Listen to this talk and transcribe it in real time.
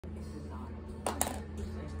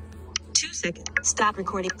seconds. Stop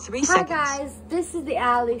recording. 3 Hi seconds. guys, this is the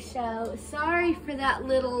Allie Show. Sorry for that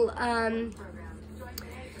little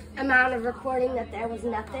amount of recording that there was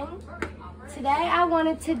nothing. Today I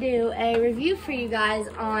wanted to do a review for you guys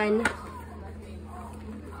on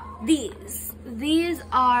these. These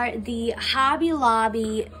are the Hobby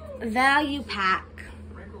Lobby value pack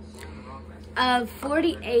of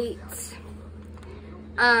 48.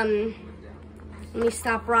 Let me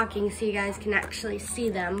stop rocking so you guys can actually see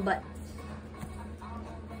them, but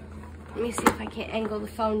let me see if I can angle the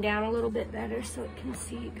phone down a little bit better so it can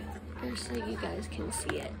see you guys, or so you guys can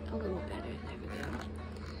see it a little better. There we go.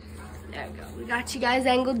 There we go. We got you guys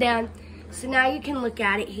angled down. So now you can look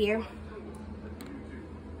at it here.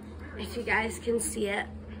 If you guys can see it.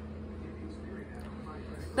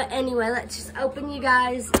 But anyway, let's just open it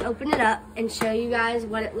up and show you guys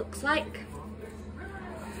what it looks like.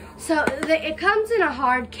 So it comes in a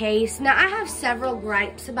hard case. Now I have several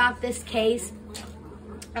gripes about this case.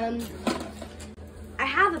 I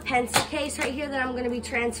have a pencil case right here that I'm going to be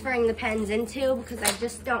transferring the pens into because I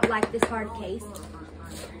just don't like this hard case.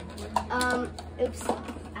 Oops,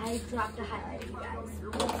 I dropped a highlighter, you guys.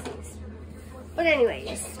 Oopsies. But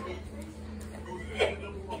anyways,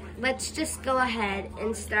 let's just go ahead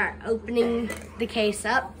and start opening the case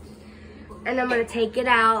up. And I'm going to take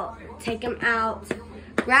them out,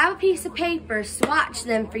 grab a piece of paper, swatch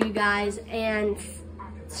them for you guys, and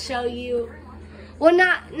show you. Well,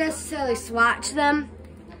 not necessarily swatch them.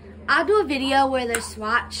 I'll do a video where they're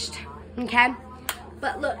swatched, okay?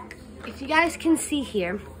 But look, if you guys can see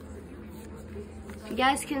here, if you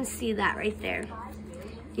guys can see that right there,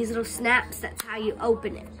 these little snaps, that's how you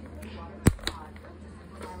open it.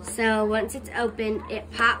 So once it's open,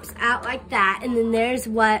 it pops out like that, and then there's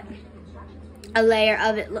what a layer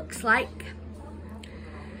of it looks like.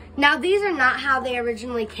 Now, these are not how they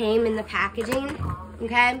originally came in the packaging,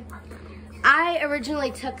 okay? I originally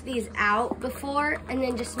took these out before and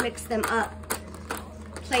then just mixed them up,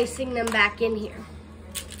 placing them back in here,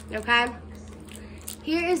 okay?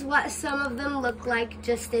 Here is what some of them look like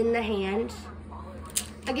just in the hand.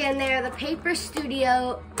 Again, they're the Paper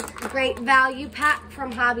Studio Great Value Pack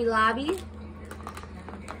from Hobby Lobby.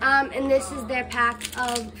 And this is their pack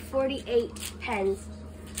of 48 pens.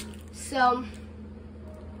 So,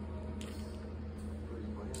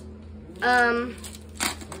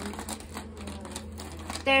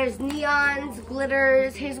 there's neons,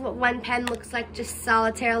 glitters. Here's what one pen looks like just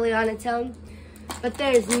solitarily on its own. But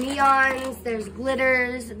there's neons, there's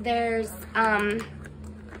glitters, there's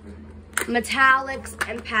metallics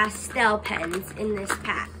and pastel pens in this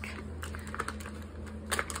pack.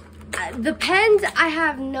 The pens, I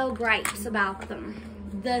have no gripes about them.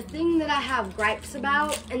 The thing that I have gripes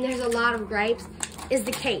about, and there's a lot of gripes, is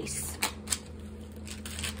the case.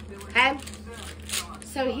 Okay?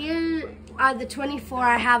 So here are the 24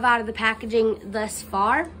 I have out of the packaging thus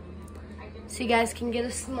far. So you guys can get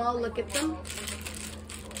a small look at them.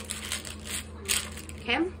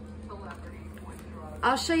 Okay?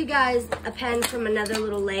 I'll show you guys a pen from another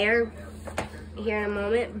little layer here in a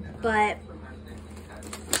moment, but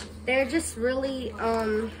they're just really,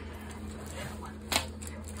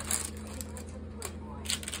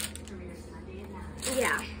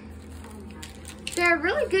 yeah. They're a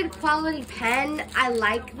really good quality pen. I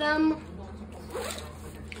like them.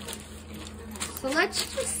 So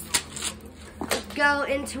let's just go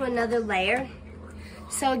into another layer.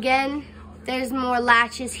 So again, there's more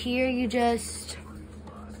latches here.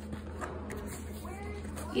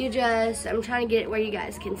 I'm trying to get it where you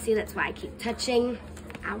guys can see. That's why I keep touching.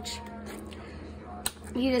 Ouch.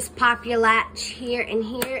 You just pop your latch here and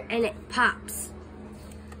here, and it pops.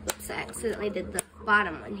 Oops, I accidentally did the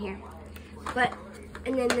bottom one here.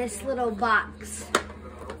 And then this little box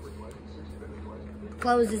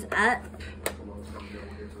closes up.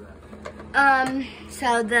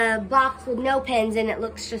 So the box with no pens in it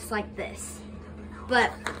looks just like this.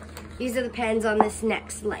 But these are the pens on this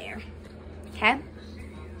next layer, okay?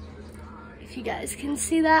 If you guys can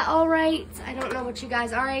see that all right. I don't know what you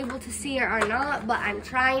guys are able to see or are not, but I'm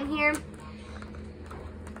trying here.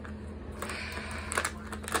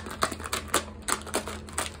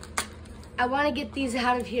 I want to get these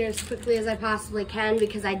out of here as quickly as I possibly can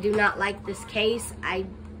because I do not like this case.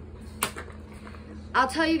 I'll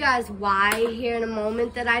tell you guys why here in a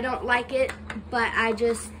moment that I don't like it, but I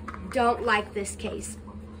just don't like this case.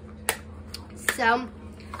 So,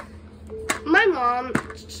 my mom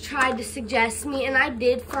tried to suggest me, and I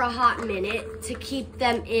did for a hot minute, to keep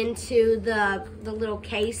them into the little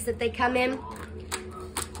case that they come in.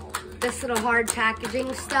 This little hard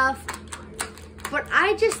packaging stuff. But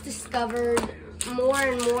I just discovered more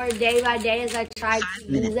and more day by day as I tried to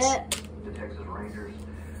use it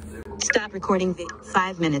Stop recording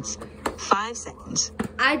 5 minutes, 5 seconds.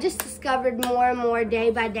 I just discovered more and more day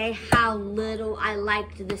by day how little I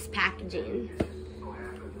liked this packaging.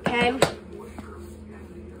 Okay?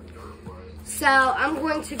 So I'm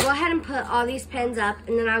going to go ahead and put all these pens up,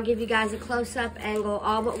 and then I'll give you guys a close-up angle,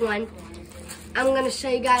 all but one. I'm going to show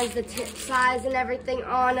you guys the tip size and everything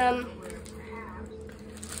on them.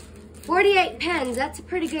 48 pens, that's a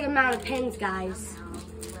pretty good amount of pens, guys.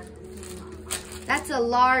 That's a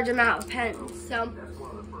large amount of pens. So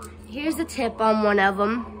here's the tip on one of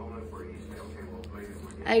them.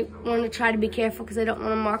 I want to try to be careful because I don't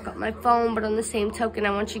want to mark up my phone, but on the same token,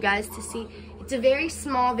 I want you guys to see. It's a very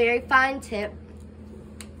small, very fine tip.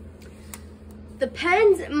 The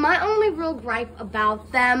pens, my only real gripe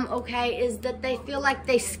about them, okay, is that they feel like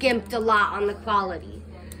they skimped a lot on the quality.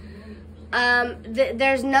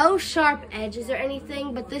 There's no sharp edges or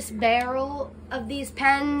anything, but this barrel of these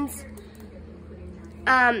pens,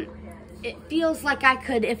 it feels like I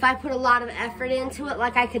could, if I put a lot of effort into it,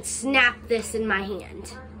 like I could snap this in my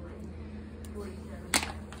hand.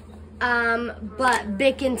 But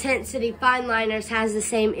Bic Intensity Fine Liners has the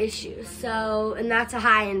same issue, so, and that's a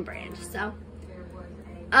high-end brand, so.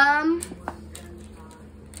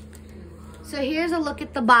 So here's a look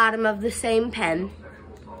at the bottom of the same pen.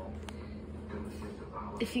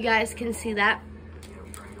 If you guys can see that.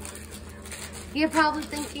 You're probably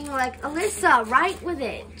thinking like, Alyssa, write with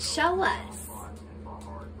it, show us.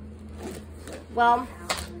 Well,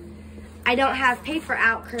 I don't have paper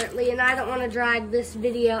out currently, and I don't want to drag this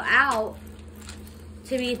video out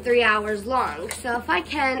to be 3 hours long. So if I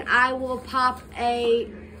can, I will pop a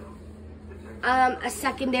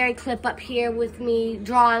secondary clip up here with me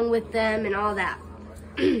drawing with them and all that.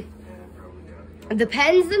 The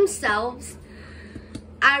pens themselves,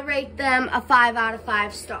 I rate them a 5 out of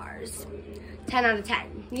 5 stars. 10 out of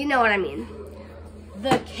 10. You know what I mean.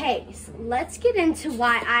 The case. Let's get into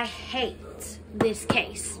why I hate this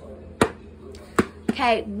case.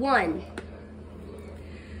 Okay, 1.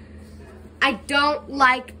 I don't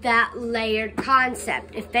like that layered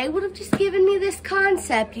concept. If they would have just given me this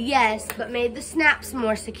concept, yes, but made the snaps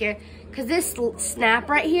more secure. Because this snap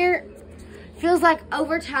right here feels like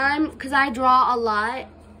over time, because I draw a lot,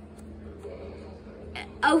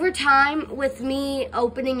 over time with me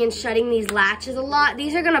opening and shutting these latches a lot,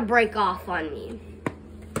 these are going to break off on me.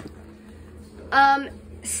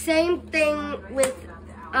 Same thing with,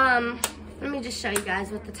 let me just show you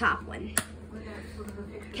guys with the top one.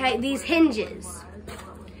 Okay, these hinges.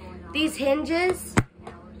 These hinges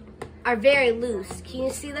are very loose. Can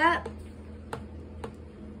you see that?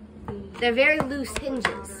 They're very loose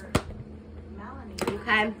hinges.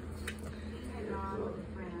 Okay.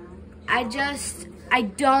 I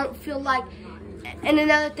don't feel like, and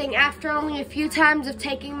another thing, after only a few times of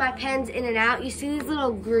taking my pens in and out, you see these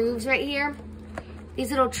little grooves right here?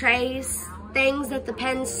 These little trays, things that the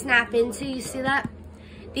pens snap into, you see that?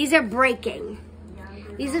 These are breaking.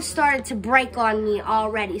 These have started to break on me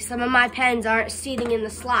already. Some of my pens aren't seating in the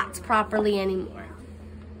slots properly anymore.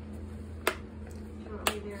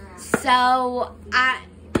 So,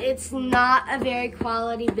 it's not a very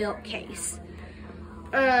quality built case.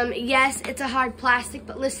 Yes, it's a hard plastic,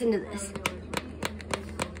 but listen to this.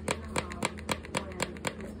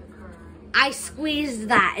 I squeezed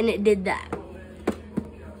that and it did that.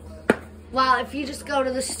 Well, if you just go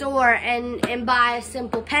to the store and buy a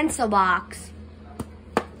simple pencil box,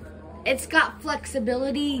 it's got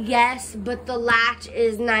flexibility, yes, but the latch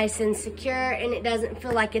is nice and secure and it doesn't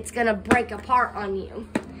feel like it's gonna break apart on you.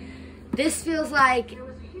 This feels like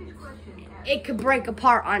it could break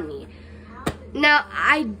apart on me. Now,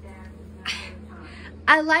 I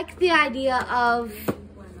like the idea of,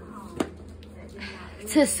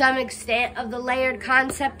 to some extent, of the layered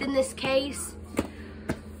concept in this case,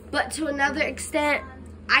 but to another extent,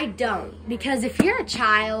 I don't. Because if you're a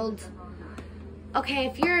child, okay,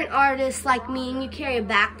 if you're an artist like me and you carry a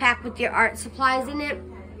backpack with your art supplies in it,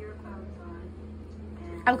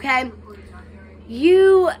 okay,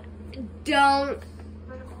 you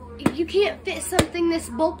can't fit something this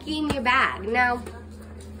bulky in your bag. Now,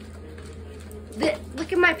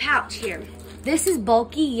 look at my pouch here. This is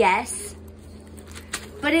bulky, yes,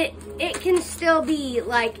 but it can still be,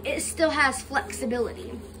 like, it still has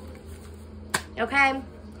flexibility, okay?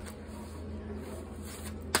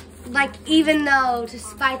 Like, even though,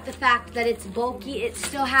 despite the fact that it's bulky, it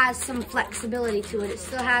still has some flexibility to it. It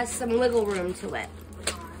still has some wiggle room to it.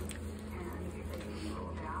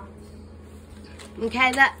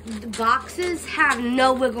 Okay, the boxes have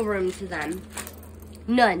no wiggle room to them.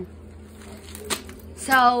 None.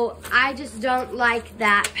 So, I just don't like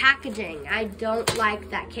that packaging. I don't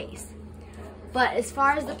like that case. But as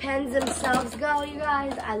far as the pens themselves go, you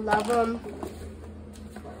guys, I love them.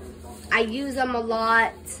 I use them a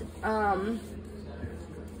lot.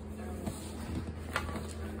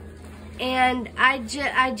 And I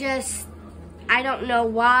don't know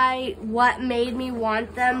what made me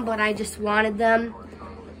want them, but I just wanted them.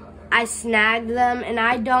 I snagged them, and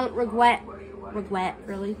I don't regret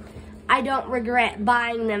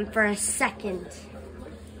buying them for a second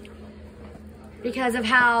because of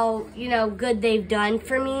how, you know, good they've done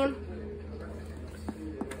for me.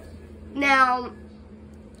 Now,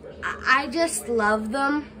 I just love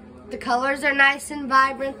them. The colors are nice and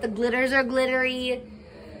vibrant. The glitters are glittery.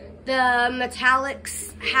 The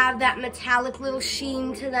metallics have that metallic little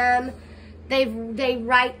sheen to them. They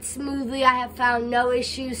write smoothly. I have found no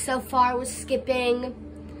issues so far with skipping.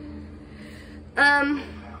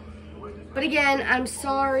 But again, I'm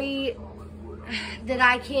sorry that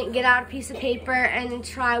I can't get out a piece of paper and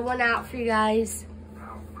try one out for you guys.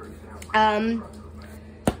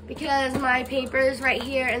 Because my paper is right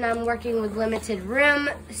here and I'm working with limited room,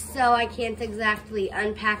 so I can't exactly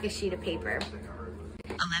unpack a sheet of paper.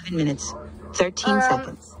 11 minutes, 13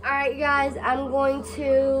 seconds. Alright guys, I'm going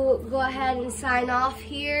to go ahead and sign off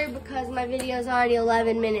here because my video is already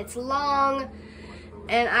 11 minutes long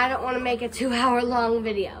and I don't want to make a 2-hour long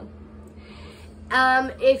video.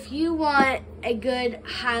 If you want a good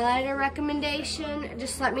highlighter recommendation,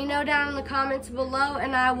 just let me know down in the comments below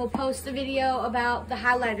and I will post a video about the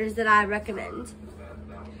highlighters that I recommend.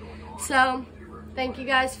 So, thank you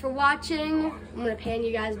guys for watching. I'm going to pan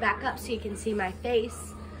you guys back up so you can see my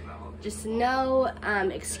face. Just know,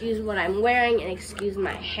 excuse what I'm wearing and excuse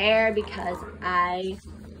my hair because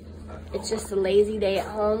it's just a lazy day at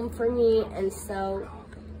home for me, and so,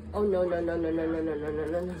 oh no.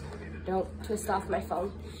 Don't twist off my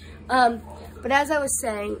phone. But as I was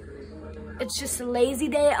saying, it's just a lazy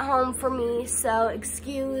day at home for me, so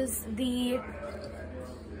excuse the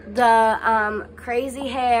crazy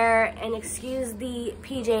hair and excuse the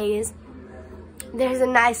PJs. There's a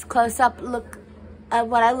nice close-up look of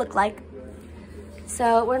what I look like.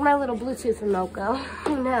 So, where'd my little Bluetooth remote go?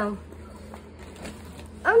 Oh no.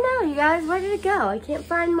 Oh no, you guys, where did it go? I can't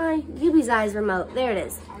find my Yubi's Eyes remote. There it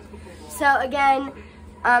is. So again,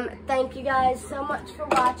 thank you guys so much for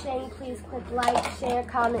watching. Please click like, share,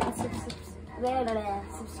 comment, and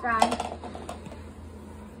subscribe.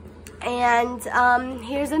 And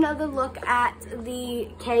here's another look at the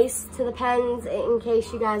case to the pens in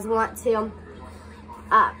case you guys want to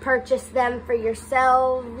purchase them for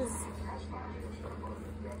yourselves.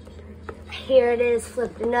 Here it is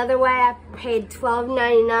flipped another way. I paid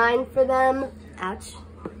 $12.99 for them. Ouch.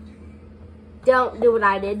 Don't do what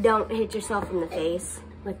I did. Don't hit yourself in the face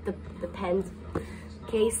with the pens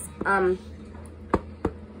case.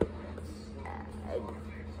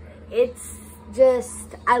 It's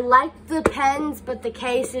just, I like the pens, but the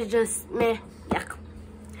case is just meh, yuck.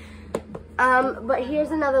 But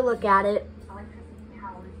here's another look at it.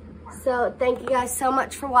 So thank you guys so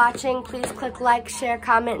much for watching. Please click like, share,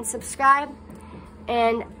 comment, and subscribe.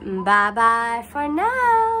 And bye-bye for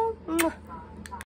now.